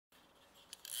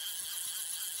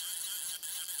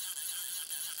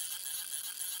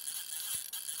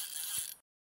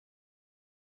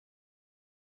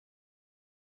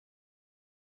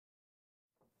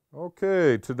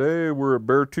Okay, today we're at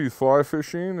Beartooth fly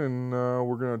fishing, and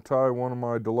we're going to tie one of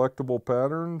my delectable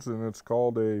patterns, and it's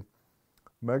called a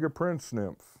Mega Prince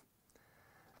Nymph.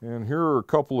 And here are a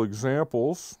couple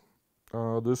examples.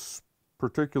 This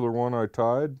particular one I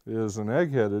tied is an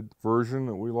egg-headed version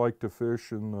that we like to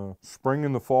fish in the spring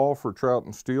and the fall for trout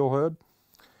and steelhead.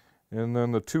 And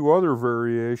then the two other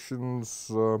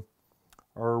variations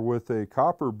are with a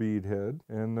copper bead head,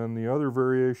 and then the other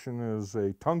variation is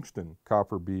a tungsten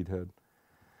copper bead head.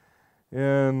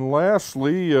 And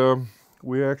lastly,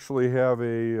 we actually have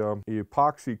a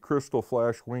epoxy crystal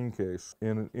flash wing case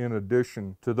in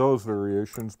addition to those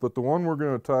variations. But the one we're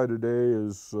going to tie today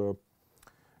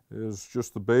is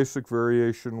just the basic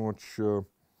variation, which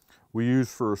we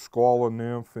use for a squala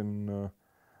nymph and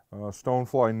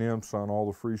stonefly nymphs on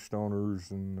all the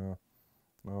freestoners and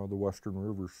the western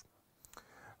rivers.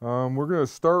 We're going to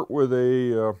start with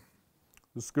this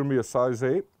is going to be a size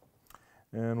 8,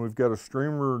 and we've got a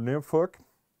streamer nymph hook,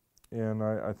 and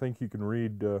I think you can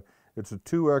read, it's a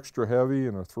 2 extra heavy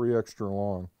and a 3 extra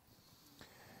long.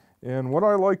 And what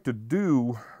I like to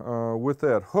do with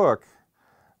that hook,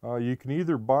 you can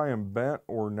either buy them bent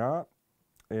or not,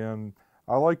 and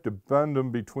I like to bend them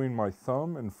between my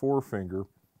thumb and forefinger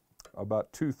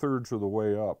about 2/3 of the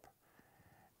way up.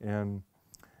 And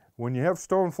when you have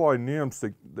stonefly nymphs,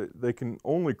 they can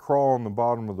only crawl on the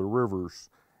bottom of the rivers,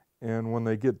 and when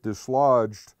they get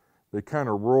dislodged, they kind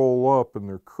of roll up and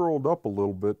they're curled up a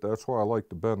little bit. That's why I like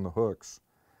to bend the hooks.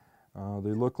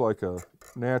 They look like a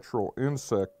natural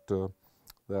insect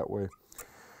that way.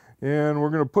 And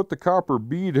we're going to put the copper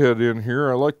bead head in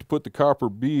here. I like to put the copper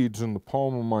beads in the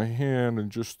palm of my hand and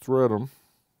just thread them.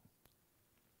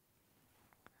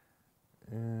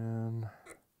 And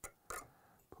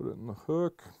put it in the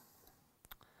hook.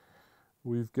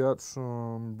 We've got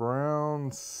some brown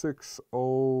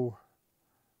 6/0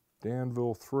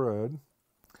 Danville thread.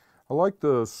 I like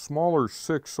the smaller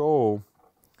 6/0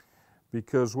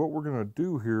 because what we're going to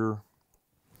do here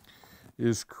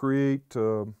is create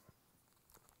a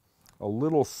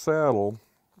little saddle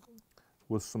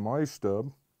with some ice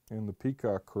dub in the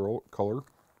peacock color.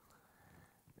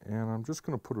 And I'm just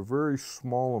going to put a very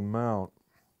small amount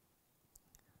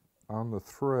on the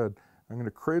thread. I'm going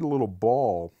to create a little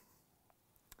ball.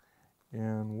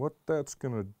 And what that's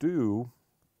going to do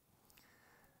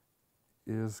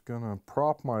is going to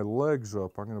prop my legs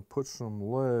up. I'm going to put some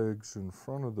legs in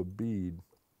front of the bead.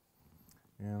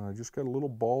 And I just got a little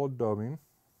ball of dubbing.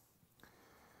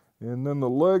 And then the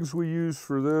legs we use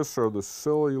for this are the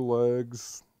silly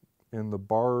legs in the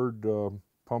barred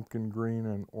pumpkin green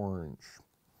and orange.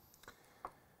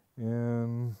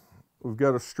 And we've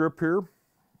got a strip here.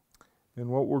 And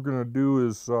what we're going to do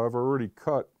is I've already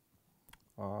cut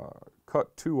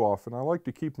 2 off, and I like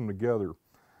to keep them together.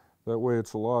 That way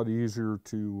it's a lot easier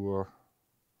to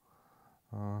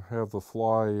have the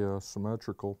fly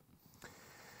symmetrical.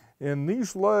 And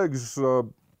these legs,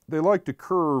 they like to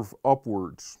curve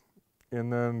upwards,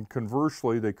 and then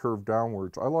conversely they curve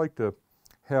downwards. I like to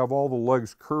have all the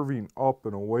legs curving up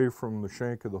and away from the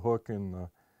shank of the hook and the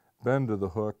bend of the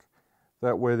hook.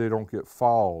 That way they don't get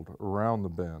fouled around the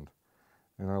bend.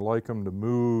 And I like them to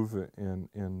move,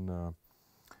 and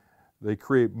they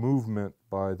create movement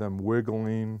by them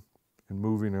wiggling and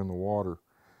moving in the water.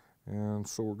 And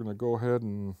so we're going to go ahead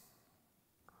and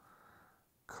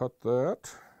cut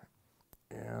that.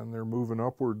 And they're moving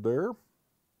upward there.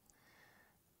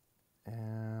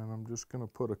 And I'm just going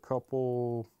to put a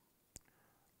couple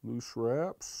loose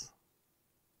wraps.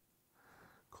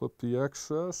 Clip the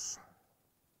excess.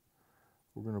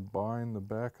 We're going to bind the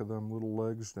back of them little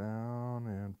legs down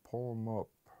and pull them up.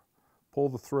 Pull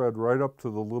the thread right up to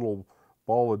the little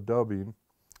ball of dubbing.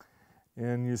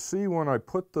 And you see when I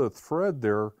put the thread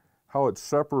there, how it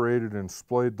separated and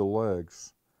splayed the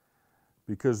legs.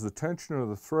 Because the tension of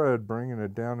the thread, bringing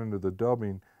it down into the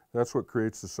dubbing, that's what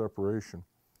creates the separation.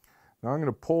 Now I'm going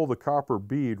to pull the copper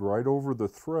bead right over the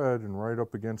thread and right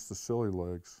up against the silly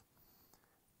legs.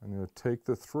 I'm going to take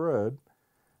the thread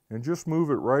and just move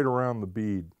it right around the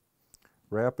bead.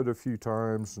 Wrap it a few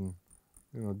times and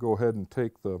go ahead and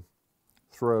take the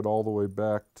thread all the way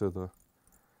back to the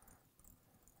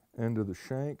end of the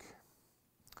shank.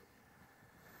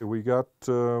 We got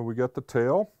the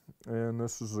tail, and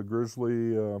this is a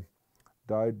grizzly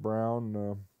dyed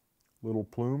brown little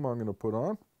plume I'm going to put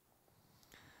on.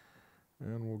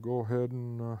 And we'll go ahead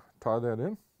and tie that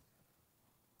in.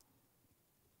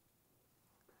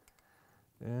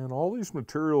 And all these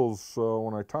materials,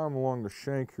 when I tie them along the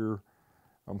shank here,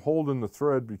 I'm holding the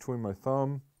thread between my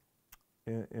thumb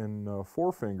and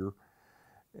forefinger,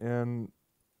 and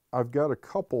I've got a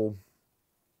couple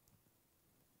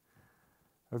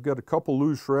I've got a couple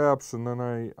loose wraps, and then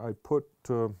I put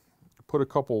a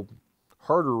couple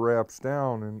harder wraps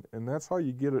down, and that's how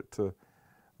you get it to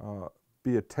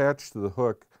be attached to the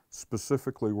hook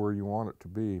specifically where you want it to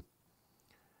be.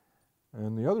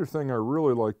 And the other thing I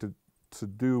really like to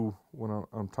do when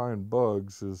I'm tying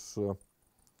bugs is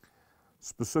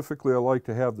specifically I like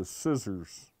to have the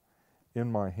scissors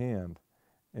in my hand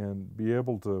and be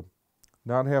able to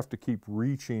not have to keep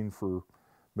reaching for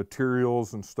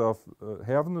materials and stuff.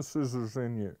 Having the scissors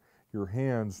in your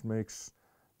hands makes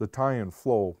the tie-in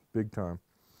flow big time.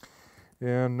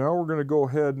 And now we're going to go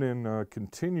ahead and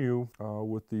continue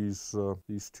with these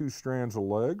 2 strands of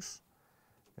legs.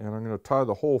 And I'm going to tie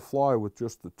the whole fly with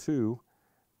just the 2.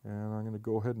 And I'm going to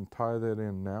go ahead and tie that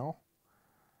in now.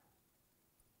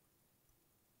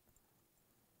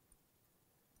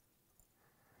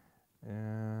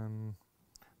 And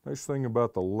nice thing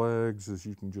about the legs is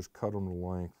you can just cut them to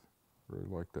length. Really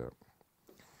like that.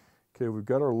 Okay, we've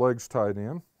got our legs tied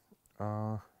in.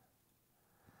 Our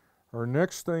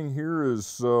next thing here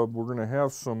is we're going to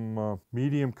have some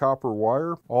medium copper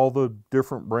wire. All the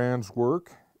different brands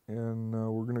work, and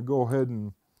we're going to go ahead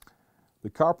and the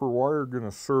copper wire is going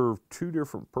to serve 2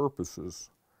 different purposes.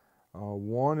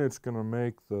 One, it's going to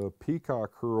make the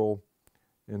peacock herl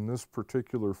in this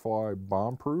particular fly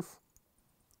bomb-proof.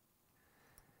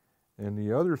 And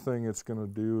the other thing it's going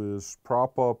to do is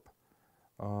prop up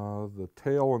the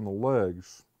tail and the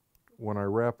legs when I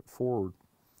wrap it forward.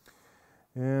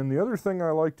 And the other thing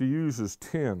I like to use is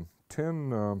tin.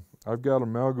 I've got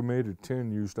amalgamated tin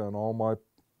used on all my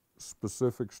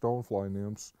specific stonefly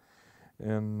nymphs.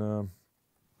 And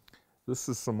this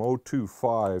is some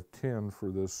 025 tin for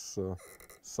this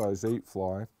size 8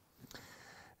 fly.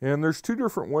 And there's 2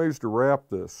 different ways to wrap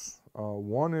this.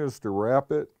 One is to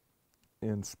wrap it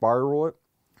and spiral it.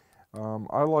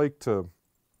 I like to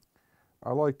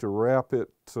wrap it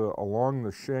along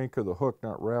the shank of the hook,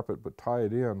 not wrap it, but tie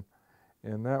it in.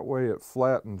 And that way it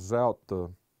flattens out the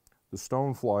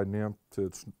stonefly nymph to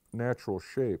its natural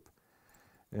shape.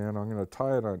 And I'm going to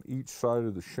tie it on each side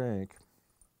of the shank.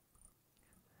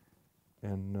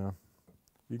 And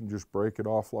you can just break it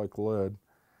off like lead.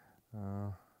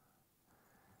 And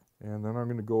then I'm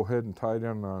going to go ahead and tie it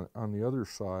in on the other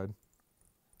side.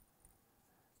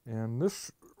 And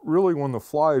this really, when the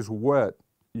fly is wet,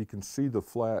 you can see the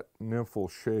flat nymphal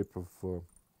shape of the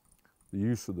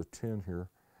use of the tin here.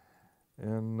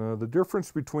 And the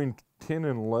difference between tin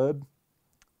and lead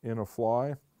in a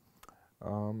fly,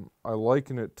 I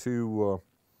liken it to,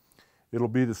 it'll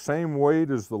be the same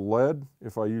weight as the lead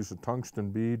if I use a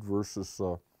tungsten bead versus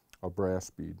a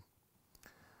brass bead.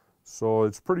 So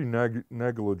it's pretty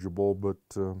negligible, but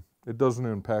it doesn't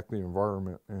impact the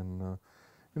environment. And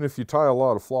if you tie a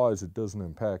lot of flies, it doesn't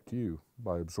impact you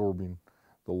by absorbing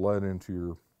the lead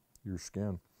into your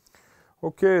skin.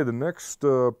 Okay, the next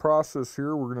process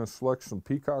here, we're going to select some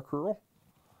peacock herl.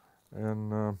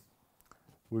 And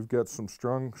we've got some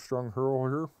strung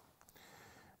herl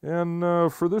here.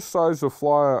 And for this size of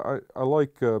fly, I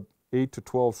like 8 to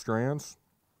 12 strands.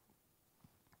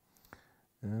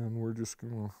 And we're just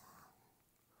going to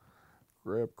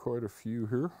grab quite a few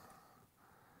here.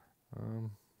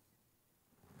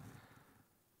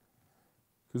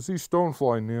 Because these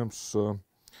stonefly nymphs,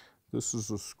 this is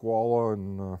a squala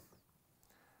and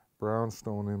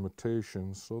brownstone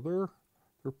imitation, so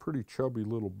they're pretty chubby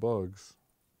little bugs.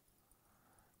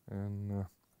 And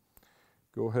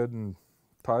go ahead and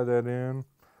tie that in,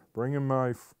 bring in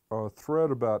my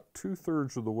thread about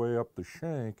 2/3 of the way up the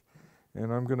shank,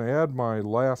 and I'm going to add my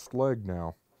last leg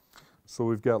now. So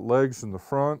we've got legs in the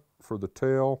front for the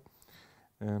tail,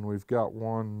 and we've got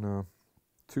one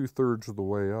 2/3 of the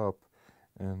way up,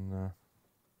 and I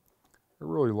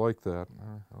really like that.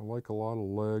 I like a lot of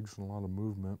legs and a lot of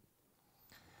movement.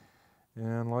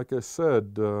 And like I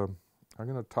said, I'm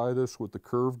going to tie this with the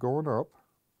curve going up,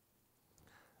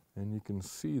 and you can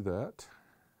see that.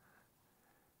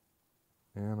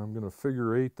 And I'm going to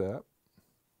figure 8 that.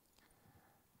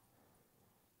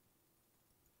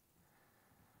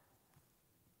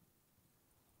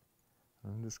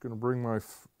 I'm just going to bring my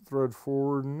thread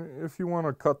forward, and if you want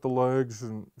to cut the legs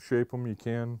and shape them, you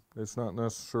can. It's not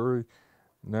necessary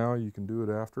now, you can do it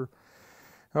after.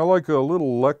 I like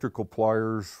little electrical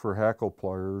pliers for hackle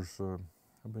pliers.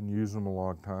 I've been using them a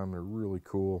long time. They're really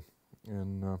cool.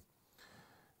 And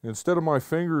instead of my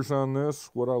fingers on this,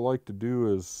 what I like to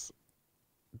do is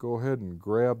go ahead and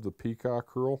grab the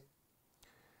peacock herl.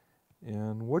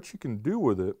 And what you can do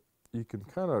with it, you can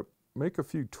kind of make a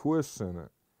few twists in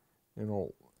it. And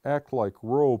it'll act like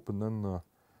rope, and then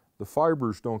the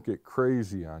fibers don't get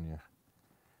crazy on you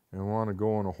and want to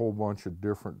go in a whole bunch of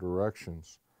different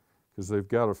directions. because they've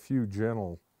got a few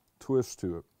gentle twists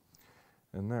to it.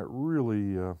 And that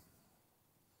really,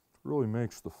 really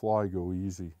makes the fly go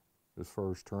easy as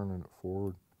far as turning it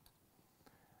forward.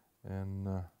 And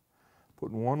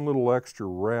putting one little extra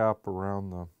wrap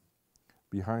around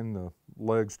behind the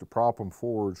legs to prop them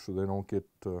forward so they don't get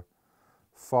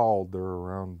fouled there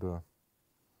around the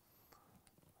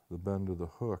bend of the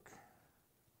hook.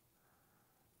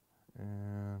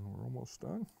 And we're almost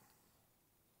done.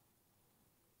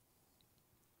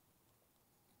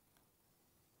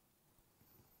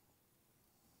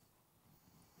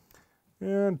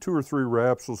 And 2 or 3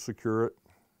 wraps will secure it.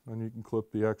 Then you can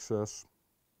clip the excess.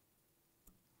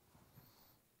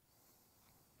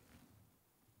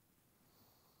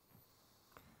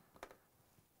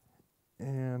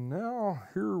 And now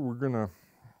here we're going to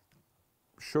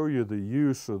show you the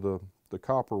use of the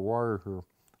copper wire here.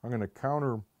 I'm going to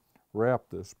counter wrap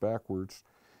this backwards,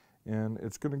 and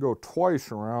it's going to go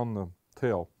twice around the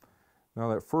tail.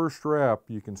 Now that first wrap,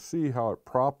 you can see how it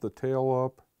propped the tail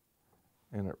up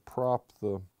and it propped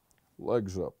the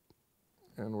legs up.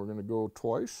 And we're going to go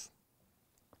twice.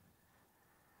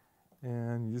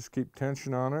 And you just keep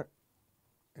tension on it.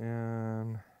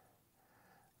 And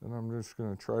then I'm just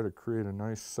going to try to create a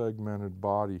nice segmented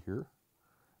body here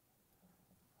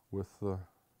with the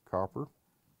copper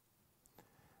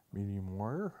medium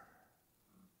wire.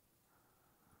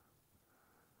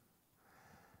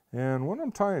 And when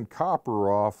I'm tying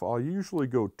copper off, I'll usually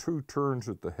go 2 turns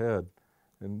at the head,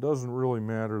 and it doesn't really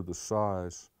matter the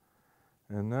size.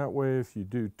 And that way, if you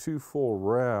do 2 full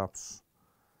wraps,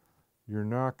 you're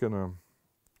not gonna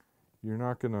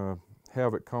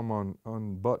have it come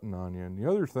unbutton on you. And the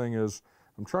other thing is,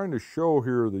 I'm trying to show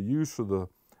here the use of the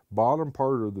bottom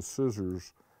part of the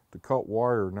scissors to cut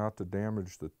wire, not to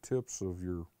damage the tips of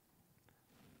your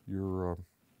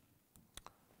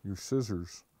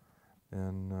scissors.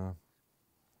 And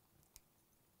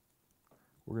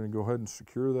we're going to go ahead and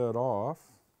secure that off.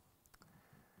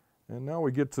 And now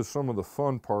we get to some of the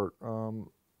fun part.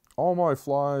 All my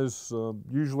flies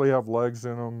usually have legs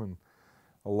in them, and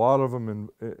a lot of them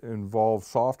involve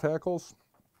soft hackles.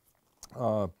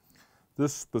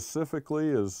 This specifically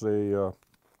is a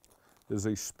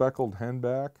speckled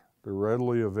henback. They're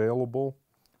readily available.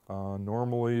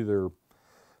 Normally they're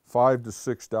 $5 to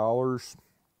 $6,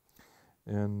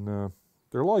 and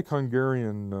they're like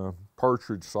Hungarian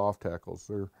partridge soft hackles.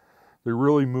 They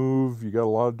really move. You got a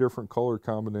lot of different color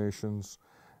combinations,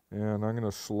 and I'm going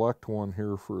to select one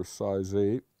here for a size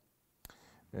 8.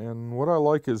 And what I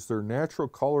like is they're natural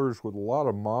colors with a lot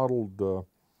of modeled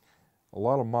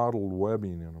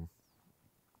webbing in them.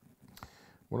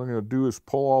 What I'm going to do is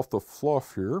pull off the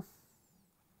fluff here.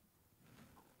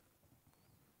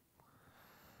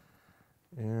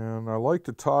 And I like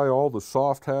to tie all the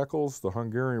soft hackles, the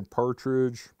Hungarian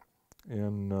partridge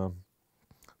and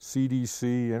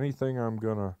CDC, anything I'm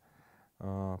going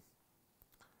to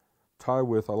tie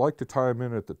with. I like to tie them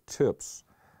in at the tips.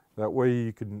 That way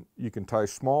you can tie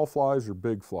small flies or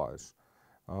big flies.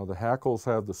 The hackles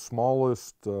have the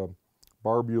smallest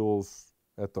barbules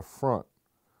at the front,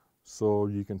 so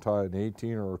you can tie an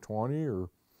 18 or a 20, or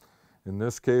in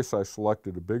this case I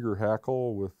selected a bigger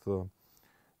hackle with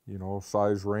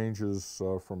size ranges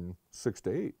from 6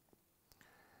 to 8.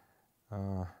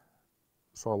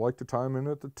 So I like to tie them in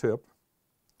at the tip.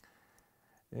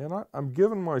 And I'm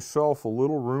giving myself a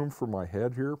little room for my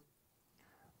head here.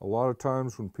 A lot of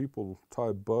times when people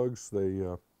tie bugs,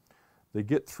 they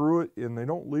get through it and they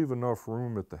don't leave enough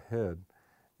room at the head.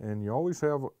 And you always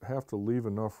have to leave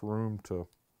enough room to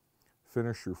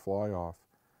finish your fly off.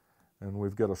 And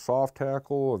we've got a soft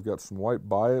hackle, I've got some white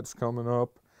biots coming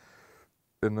up,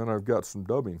 and then I've got some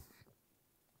dubbing.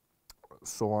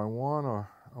 So I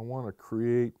wanna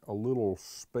create a little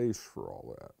space for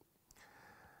all that.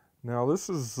 Now this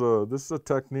is a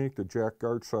technique that Jack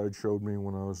Gartside showed me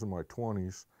when I was in my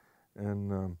 20s,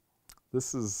 and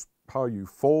this is how you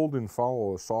fold and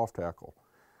follow a soft hackle.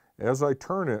 As I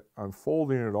turn it, I'm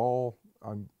folding it all,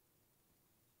 I'm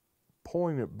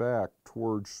pulling it back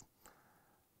towards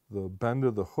the bend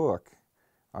of the hook.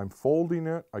 I'm folding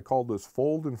it, I call this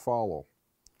fold and follow.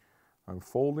 I'm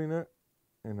folding it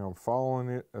and I'm following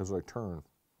it as I turn.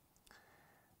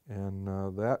 And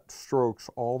that strokes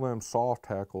all them soft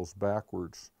hackles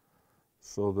backwards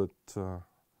so that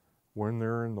when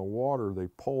they're in the water, they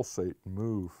pulsate and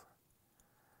move.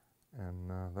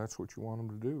 And that's what you want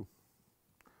them to do.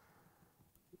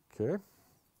 Okay.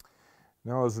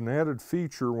 Now, as an added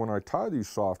feature, when I tie these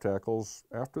soft hackles,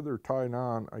 after they're tied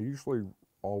on,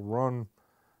 I'll run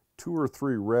 2 or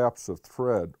 3 wraps of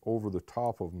thread over the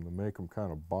top of them to make them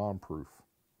kind of bomb-proof.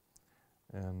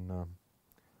 And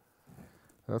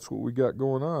that's what we got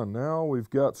going on. Now we've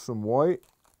got some white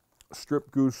strip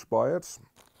goose biots,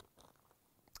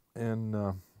 and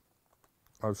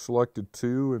I've selected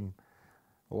 2, and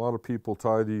a lot of people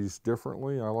tie these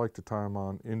differently. I like to tie them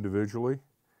on individually,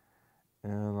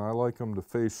 and I like them to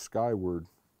face skyward.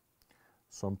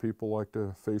 Some people like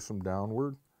to face them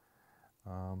downward.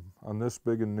 On this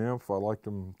big a nymph, I like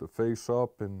them to face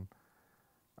up, and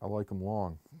I like them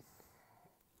long.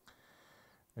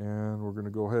 And we're going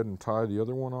to go ahead and tie the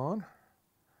other one on,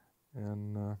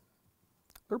 and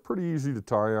they're pretty easy to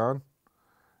tie on,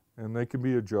 and they can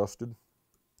be adjusted.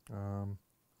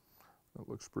 That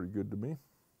looks pretty good to me.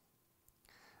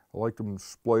 I like them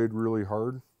splayed really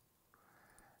hard.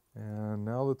 And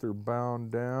now that they're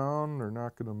bound down, they're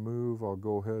not going to move, I'll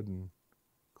go ahead and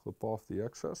clip off the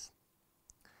excess.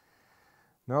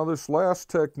 Now this last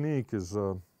technique is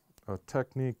a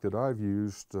technique that I've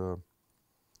used.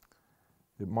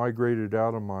 It migrated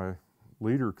out of my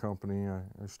leader company.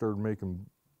 I started making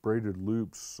braided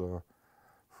loops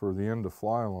for the end of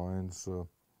fly lines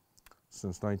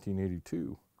since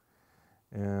 1982.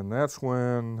 And that's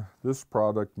when this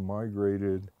product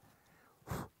migrated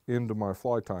into my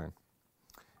fly tying.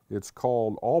 It's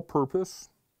called All-Purpose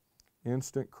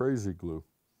Instant Crazy Glue.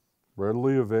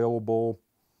 Readily available,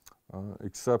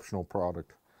 exceptional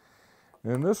product.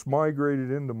 And this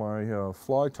migrated into my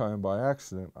fly tying by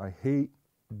accident. I hate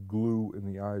glue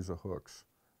in the eyes of hooks.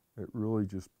 It really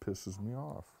just pisses me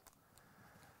off.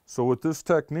 So with this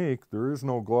technique, there is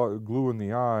no glue in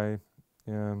the eye,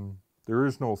 and there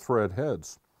is no thread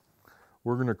heads.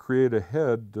 We're going to create a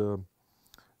head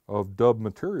of dub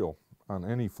material on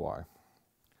any fly.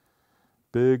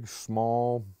 Big,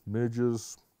 small,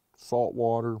 midges, salt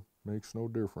water, makes no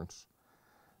difference.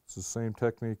 It's the same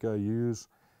technique I use.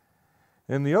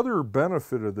 And the other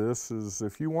benefit of this is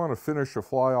if you want to finish a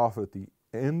fly off at the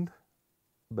end,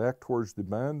 back towards the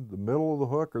bend, the middle of the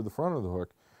hook or the front of the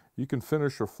hook, you can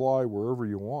finish a fly wherever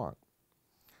you want.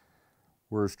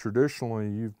 Whereas traditionally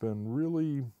you've been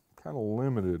really kind of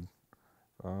limited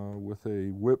with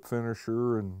a whip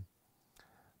finisher and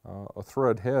a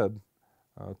thread head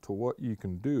to what you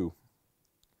can do.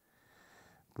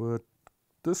 But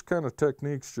this kind of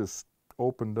technique's just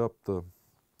opened up the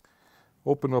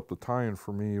tying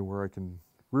for me, where I can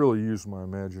really use my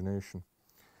imagination.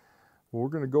 Well, we're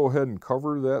going to go ahead and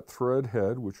cover that thread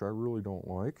head, which I really don't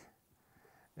like.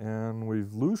 And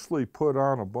we've loosely put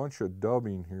on a bunch of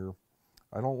dubbing here.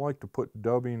 I don't like to put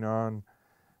dubbing on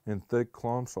in thick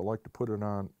clumps. I like to put it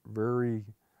on very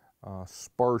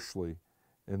sparsely,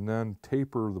 and then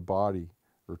taper the body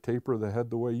or taper the head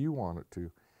the way you want it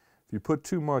to. If you put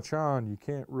too much on, you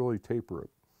can't really taper it.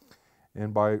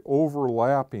 And by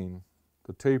overlapping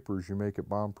the tapers, you make it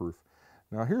bomb-proof.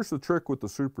 Now here's the trick with the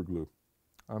super glue.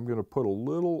 I'm going to put a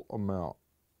little amount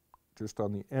just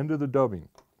on the end of the dubbing.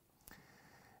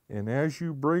 And as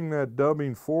you bring that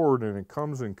dubbing forward and it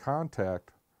comes in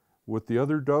contact with the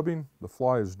other dubbing, the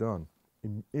fly is done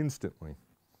instantly.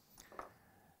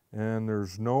 And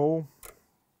there's no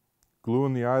glue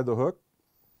in the eye of the hook.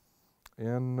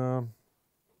 And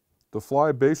the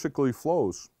fly basically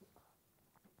flows.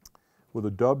 With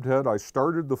a dubbed head, I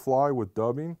started the fly with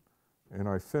dubbing and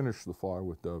I finished the fly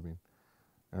with dubbing.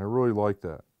 And I really like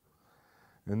that.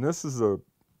 And this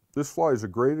fly is a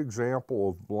great example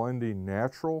of blending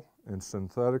natural and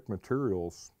synthetic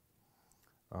materials,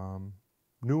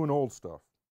 new and old stuff.